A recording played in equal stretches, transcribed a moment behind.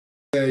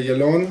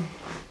Yalon.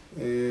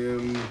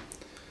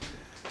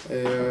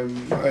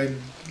 I'd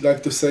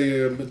like to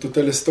say to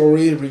tell a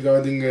story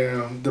regarding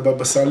the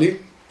Baba Sali.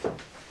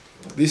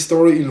 This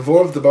story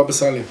involved the Baba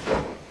Sali.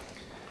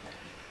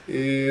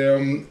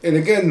 And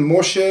again,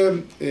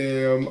 Moshe,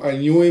 I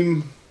knew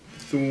him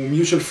through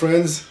mutual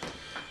friends,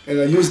 and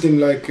I used him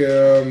like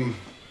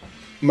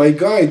my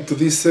guide to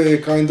this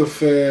kind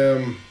of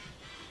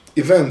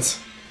events.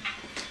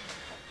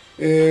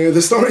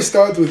 The story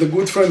starts with a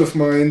good friend of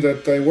mine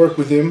that I work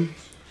with him.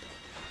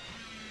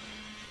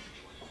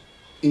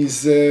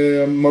 He's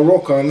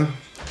Moroccan,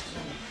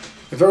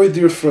 a very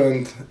dear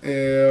friend,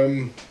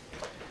 and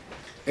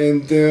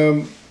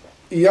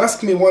he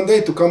asked me one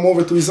day to come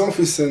over to his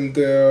office and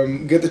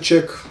get a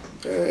check,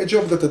 a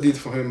job that I did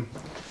for him.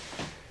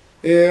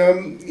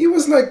 He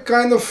was like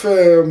kind of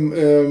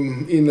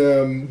in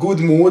a good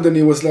mood, and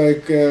he was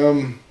like,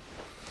 I'm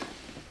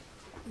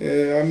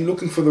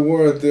looking for the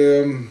word,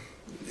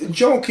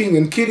 joking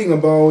and kidding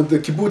about the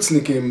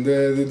kibbutznikim,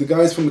 the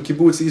guys from the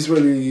kibbutz,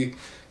 Israeli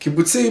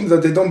kibbutzim,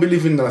 that they don't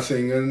believe in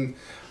nothing. And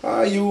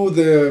you,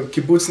 the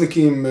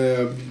kibbutznikim,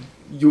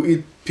 you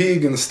eat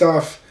pig and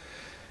stuff.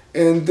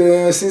 And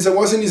since I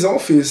was in his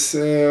office,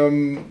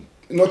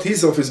 not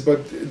his office,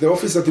 but the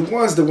office that it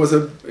was, there was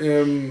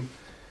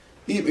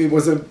it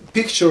was a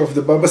picture of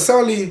the Baba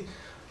Sali.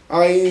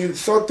 I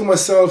thought to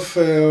myself,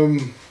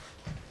 and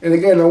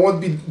again, I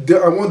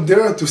won't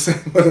dare to say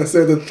what I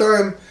said at the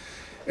time.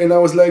 And I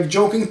was like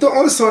joking to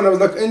also, and I was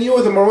like, and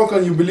you're the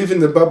Moroccan, you believe in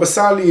the Baba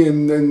Sali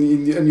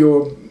and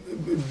your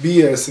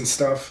BS and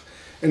stuff.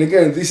 And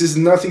again, this is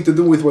nothing to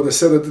do with what I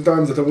said at the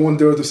time, that I won't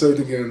dare to say it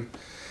again.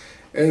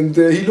 And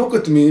he looked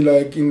at me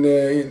like,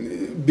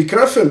 be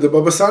careful, the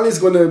Baba Sali is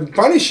going to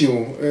punish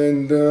you.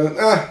 And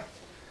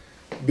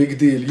big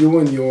deal, you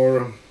and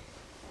your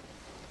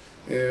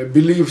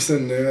beliefs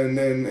and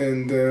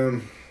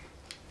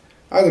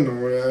I don't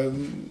know,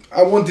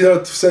 I won't dare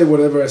to say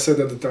whatever I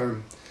said at the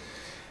time.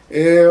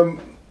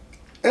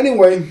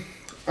 Anyway,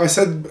 I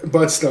said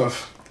bad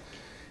stuff.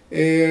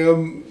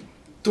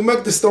 To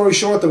make the story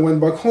short, I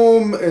went back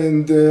home,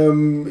 and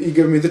he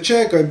gave me the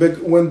check. I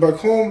went back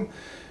home,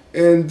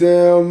 and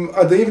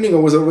at the evening I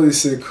was already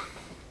sick.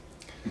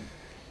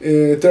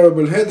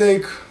 Terrible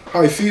headache,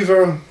 high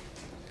fever,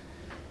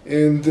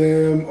 and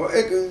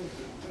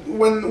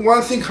when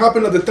one thing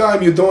happened at the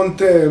time, you don't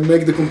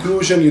make the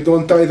conclusion, you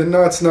don't tie the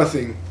knots,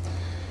 nothing.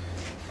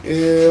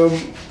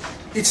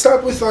 It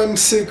started with I'm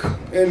sick,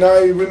 and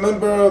I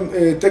remember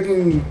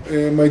taking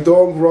my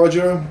dog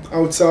Roger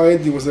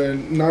outside. He was a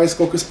nice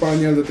Cocker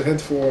Spaniel that I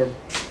had for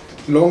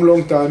a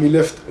long time. He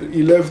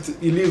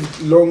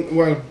lived long.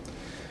 Well,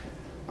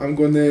 I'm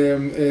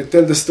gonna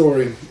tell the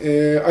story.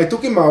 I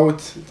took him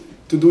out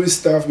to do his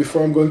stuff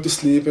before I'm going to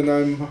sleep, and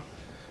I'm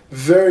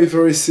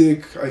very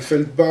sick. I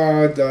felt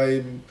bad.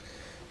 I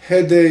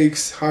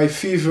headaches, high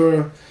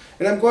fever,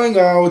 and I'm going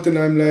out, and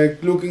I'm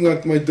like looking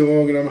at my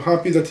dog, and I'm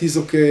happy that he's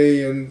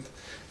okay, and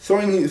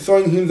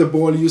throwing him the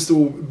ball. He used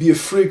to be a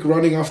freak,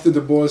 running after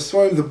the ball,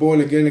 throwing the ball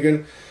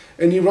again,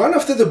 and he ran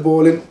after the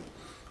ball, and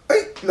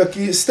like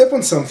he stepped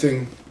on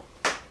something,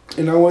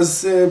 and I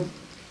was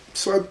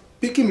so I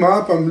pick him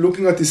up. I'm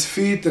looking at his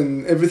feet,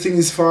 and everything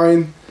is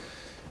fine,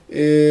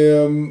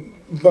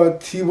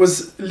 but he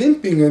was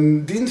limping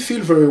and didn't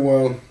feel very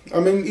well. I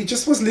mean, he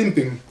just was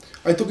limping.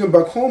 I took him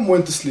back home,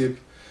 went to sleep.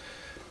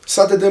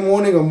 Saturday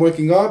morning, I'm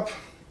waking up,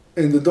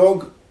 and the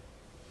dog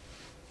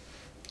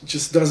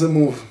just doesn't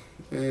move.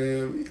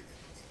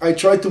 I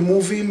try to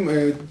move him,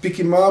 pick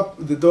him up.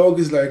 The dog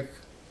is like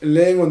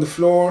laying on the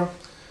floor,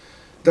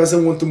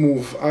 doesn't want to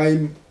move.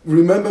 I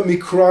remember me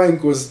crying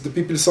because the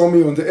people saw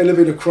me on the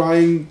elevator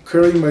crying,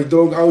 carrying my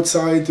dog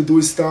outside to do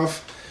his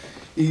stuff.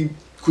 He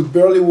could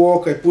barely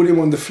walk. I put him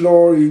on the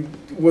floor. He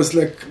was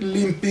like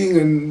limping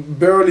and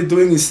barely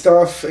doing his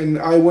stuff, and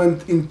I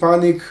went in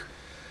panic.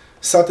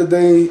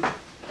 Saturday,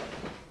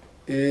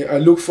 I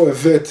looked for a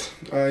vet.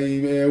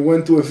 I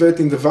went to a vet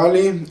in the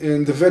valley,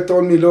 and the vet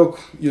told me, look,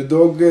 your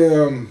dog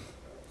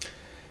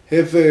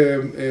have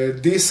a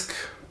disc,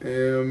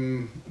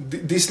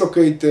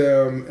 dislocate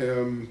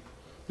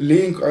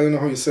link, I don't know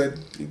how you said,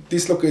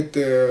 dislocate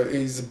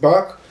his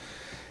back,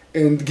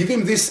 and give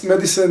him this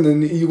medicine,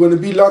 and you're going to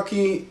be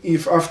lucky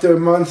if after a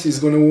month he's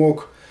going to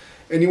walk.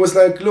 And he was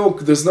like,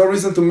 look, there's no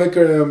reason to make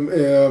a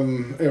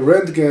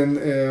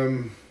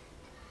Röntgen.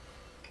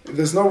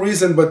 There's no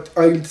reason, but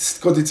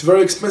because it's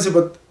very expensive,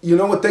 but you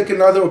know what, take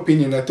another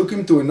opinion. I took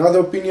him to another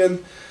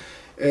opinion,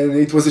 and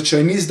it was a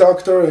Chinese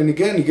doctor, and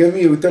again,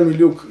 he would tell me,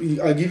 look,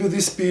 I give you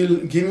this pill,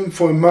 give him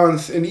for a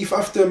month, and if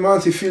after a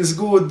month he feels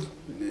good,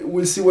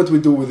 we'll see what we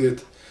do with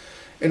it.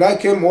 And I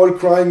came all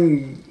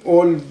crying,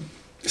 all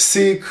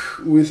sick,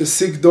 with a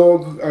sick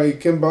dog. I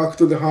came back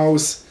to the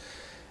house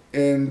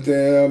and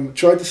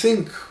tried to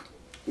think,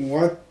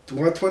 what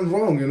went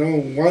wrong, you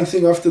know, one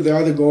thing after the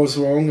other goes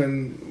wrong,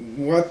 and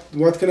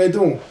what can I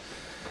do?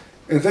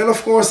 And then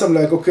of course I'm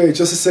like, okay,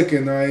 just a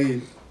second.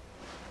 I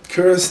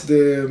cursed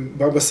the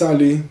Baba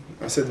Sali.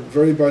 I said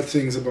very bad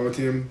things about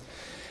him,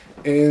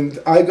 and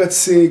I got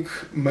sick,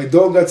 my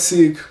dog got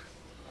sick,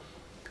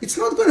 it's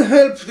not going to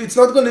help. It's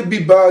not going to be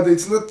bad.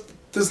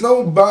 There's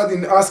no bad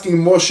in asking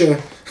Moshe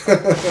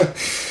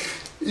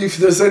if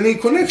there's any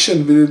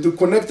connection, to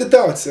connect the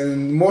dots.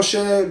 And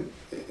Moshe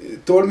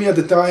told me at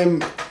the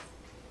time,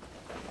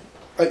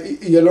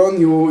 Yalon,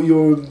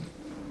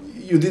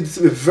 you did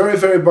a very,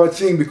 very bad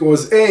thing,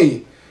 because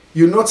A,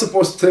 you're not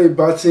supposed to say a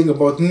bad thing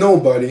about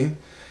nobody.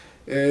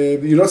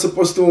 You're not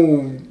supposed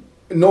to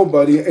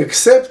nobody,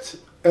 except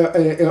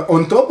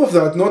on top of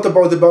that, not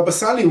about the Baba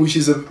Sali, which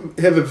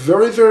have a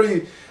very,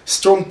 very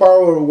strong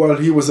power while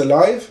he was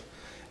alive,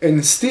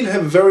 and still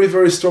have very,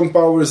 very strong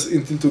powers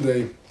until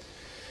today.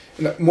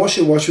 And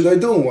Moshe, what should I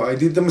do? I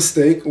did the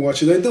mistake. What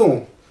should I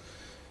do?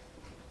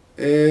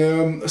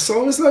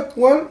 So I was like,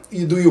 well,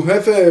 do you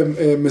have a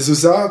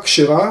mezuzah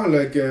kshera,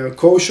 like a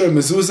kosher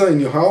mezuzah in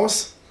your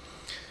house?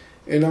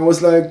 And I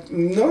was like,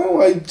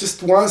 no, I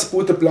just once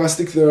put a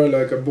plastic there,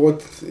 like I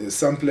bought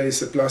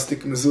someplace a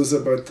plastic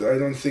mezuzah, but I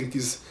don't think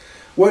is...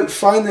 Well,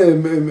 find a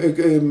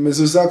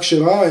mezuzah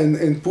kshera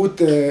and put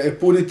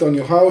it on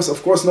your house.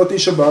 Of course, not in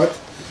Shabbat.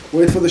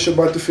 Wait for the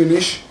Shabbat to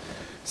finish.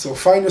 So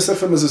find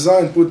yourself a mezuzah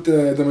and put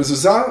the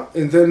mezuzah,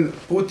 and then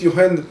put your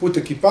hand, put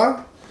a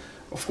kippah.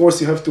 Of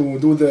course, you have to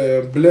do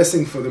the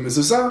blessing for the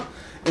mezuzah.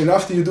 And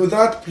after you do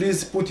that,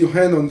 please put your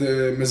hand on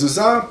the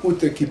mezuzah, put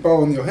the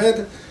kippah on your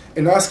head,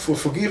 and ask for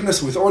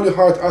forgiveness with all your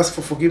heart. Ask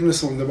for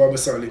forgiveness from the Baba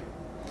Sali.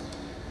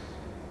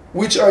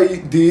 Which I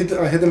did.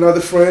 I had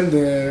another friend,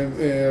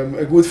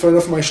 a good friend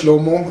of mine,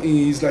 Shlomo.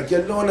 He's like,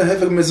 Yalon, I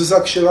have a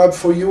mezuzah kshera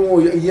for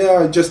you.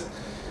 Yeah,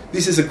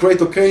 this is a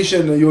great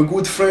occasion. You're a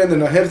good friend,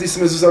 and I have this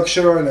mezuzah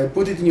kshera, and I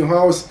put it in your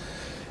house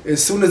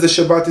as soon as the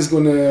Shabbat is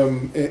going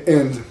to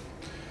end.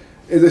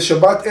 At the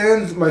Shabbat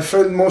end, my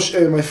friend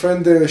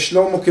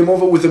Shlomo came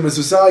over with the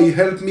mezuzah. He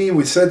helped me.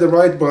 We said the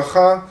right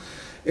bracha,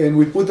 and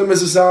we put the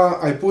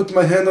mezuzah. I put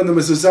my hand on the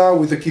mezuzah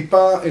with the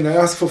kippah, and I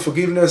asked for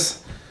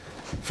forgiveness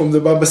from the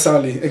Baba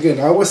Sali. Again,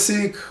 I was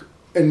sick,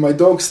 and my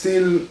dog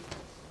still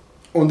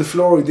on the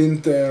floor. He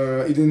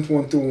didn't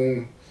want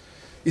to.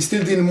 He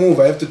still didn't move.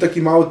 I have to take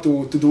him out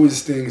to do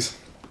his things.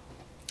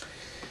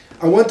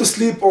 I went to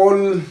sleep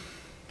all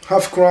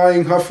half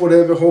crying, half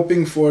whatever,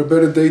 hoping for a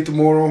better day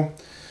tomorrow.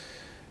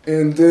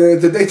 And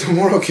the day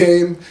tomorrow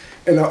came,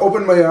 and I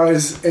opened my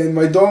eyes, and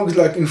my dog,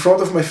 like in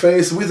front of my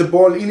face, with the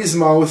ball in his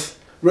mouth,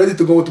 ready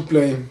to go to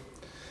play.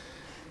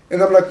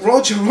 And I'm like,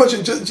 Roger,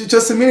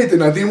 just a minute.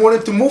 And I didn't want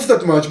him to move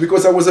that much,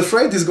 because I was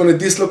afraid he's going to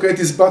dislocate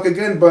his back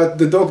again, but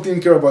the dog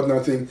didn't care about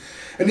nothing.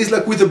 And he's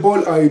like, with the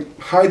ball, I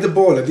hide the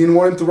ball. I didn't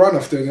want him to run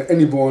after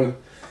any ball.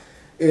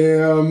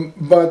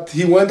 But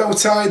he went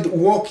outside,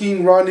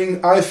 walking,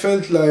 running. I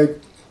felt like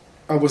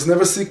I was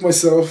never sick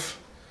myself.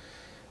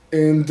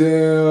 And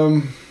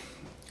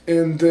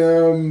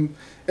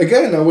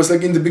again, I was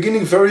like in the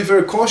beginning very,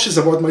 very cautious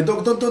about my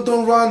dog.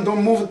 Don't run,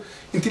 don't move.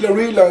 Until I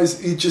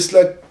realized it just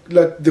like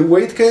the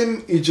weight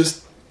came, it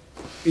just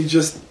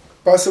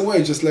passed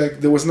away. Just like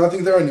there was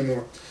nothing there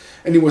anymore.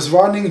 And he was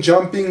running,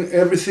 jumping,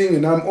 everything.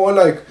 And I'm all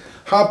like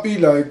happy,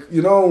 like,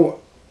 you know,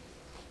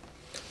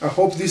 I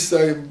hope this,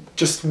 I'm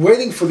just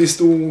waiting for this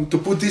to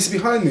put this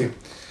behind me.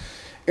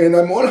 And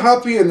I'm all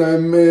happy, and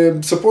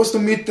I'm supposed to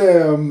meet,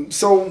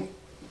 so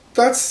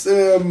that's,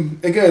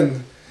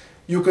 again,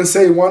 you can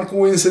say one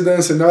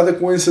coincidence, another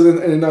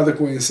coincidence, and another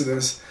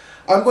coincidence.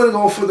 I'm going to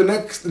go for the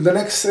next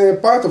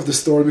part of the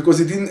story, because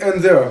it didn't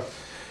end there.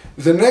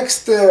 The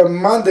next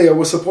Monday, I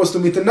was supposed to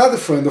meet another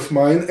friend of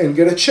mine and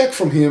get a check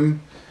from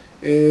him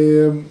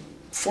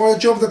for a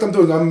job that I'm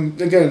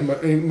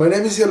doing. My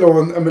name is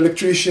Yalon. I'm an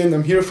electrician.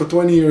 I'm here for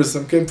 20 years.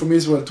 I came from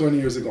Israel 20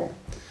 years ago.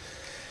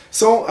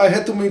 So I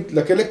had to meet,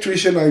 like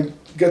electrician, I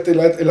get a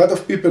lot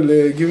of people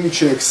give me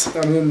checks.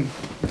 I mean,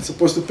 it's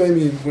supposed to pay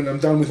me when I'm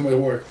done with my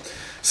work.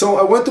 So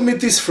I went to meet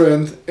this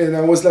friend, and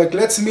I was like,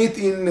 let's meet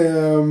in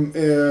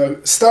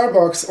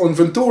Starbucks on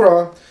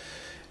Ventura.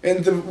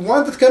 And the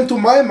one that came to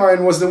my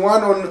mind was the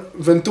one on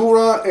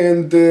Ventura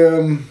and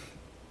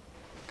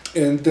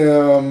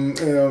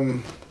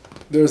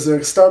there's a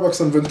Starbucks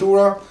on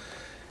Ventura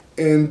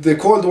and the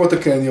Coldwater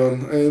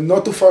Canyon,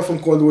 not too far from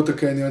Coldwater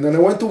Canyon. And I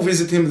went to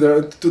visit him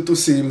there, to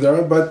see him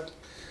there, but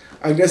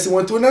I guess he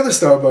went to another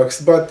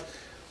Starbucks. But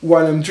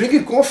while I'm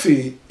drinking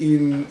coffee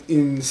in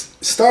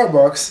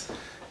Starbucks,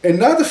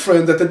 another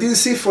friend that I didn't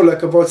see for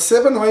like about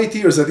 7 or 8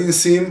 years, I didn't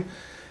see him,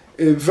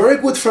 a very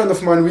good friend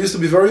of mine, we used to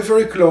be very,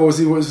 very close.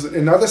 He was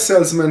another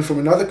salesman from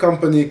another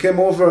company, he came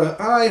over,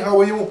 hi, how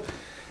are you?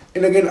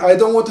 And again, I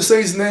don't want to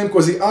say his name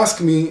because he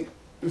asked me,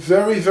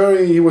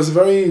 he was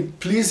very,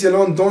 please,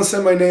 Yalon, don't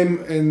say my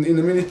name, and in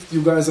a minute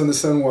you guys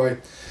understand why.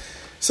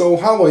 So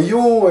how are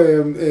you?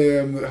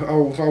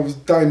 How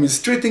time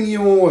is treating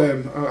you?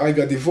 I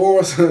got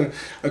divorced,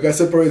 I got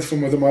separated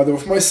from the mother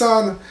of my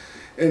son,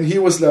 and he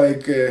was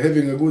like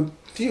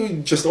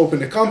he just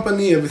opened a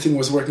company, everything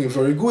was working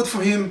very good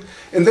for him.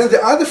 And then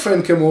the other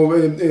friend came over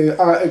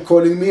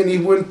calling me, and he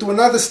went to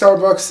another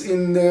Starbucks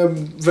in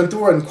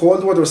Ventura and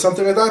Coldwater or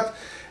something like that.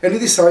 And he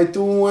decided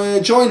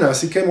to join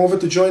us. He came over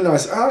to join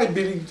us. I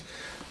believe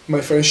my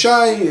friend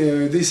Shai,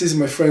 this is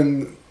my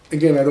friend,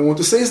 again, I don't want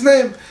to say his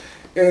name.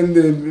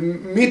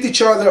 and meet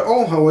each other.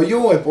 Oh, how are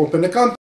you? I open a company.